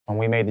When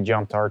we made the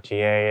jump to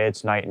RTA,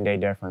 it's night and day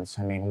difference.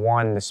 I mean,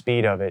 one, the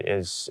speed of it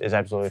is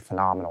absolutely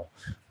phenomenal.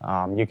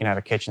 You can have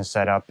a kitchen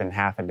set up in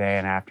half a day,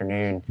 an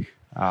afternoon.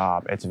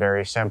 It's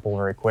very simple,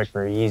 very quick,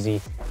 very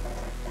easy.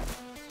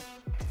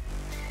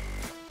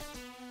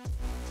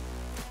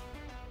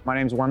 My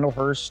name's Wendell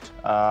Hurst.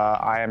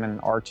 I am an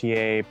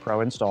RTA Pro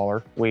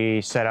Installer.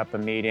 We set up a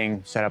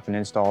meeting, set up an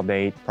install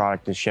date,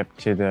 product is shipped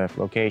to the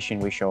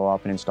location, we show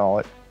up and install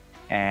it,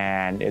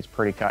 and it's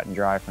pretty cut and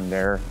dry from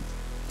there.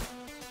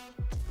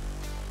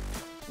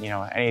 You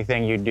know,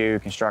 anything you do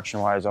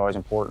construction-wise is always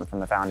important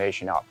from the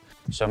foundation up.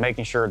 So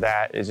making sure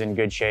that is in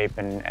good shape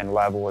and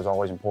level is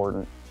always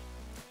important.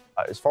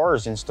 As far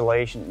as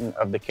installation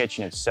of the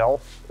kitchen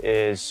itself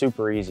is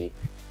super easy.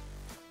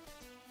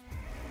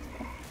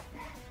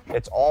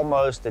 It's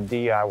almost a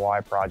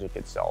DIY project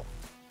itself.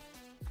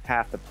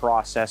 Half the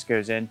process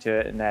goes into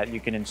it, and that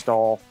you can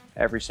install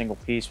every single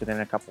piece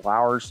within a couple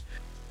hours.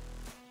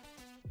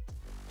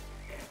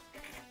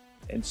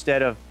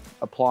 Instead of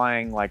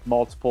applying like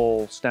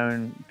multiple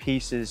stone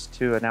pieces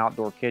to an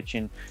outdoor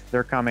kitchen,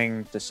 they're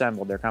coming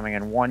assembled. They're coming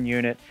in one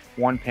unit,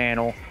 one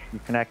panel.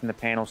 You're connecting the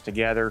panels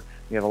together.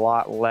 You have a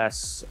lot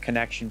less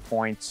connection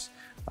points,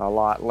 a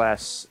lot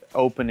less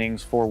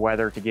openings for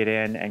weather to get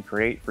in and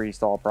create freeze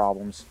thaw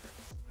problems.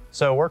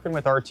 So working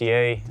with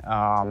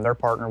RTA, they're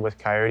partnered with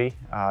Coyote.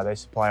 They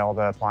supply all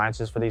the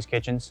appliances for these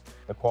kitchens.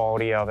 The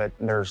quality of it,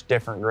 there's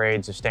different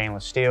grades of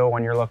stainless steel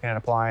when you're looking at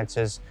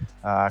appliances.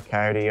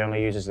 Coyote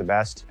only uses the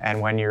best. And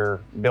when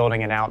you're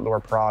building an outdoor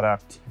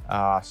product,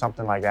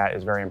 something like that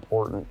is very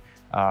important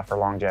for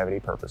longevity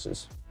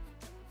purposes.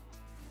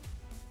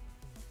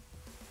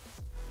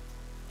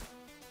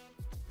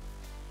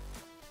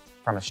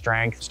 From a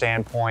strength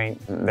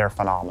standpoint, they're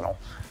phenomenal.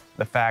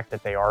 The fact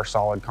that they are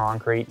solid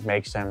concrete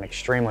makes them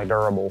extremely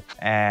durable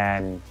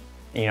and,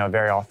 you know,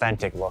 very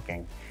authentic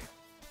looking.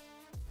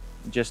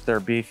 Just their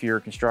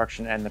beefier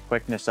construction and the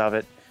quickness of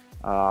it,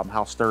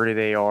 how sturdy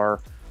they are,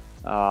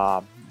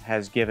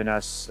 has given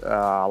us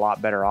a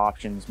lot better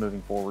options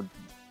moving forward.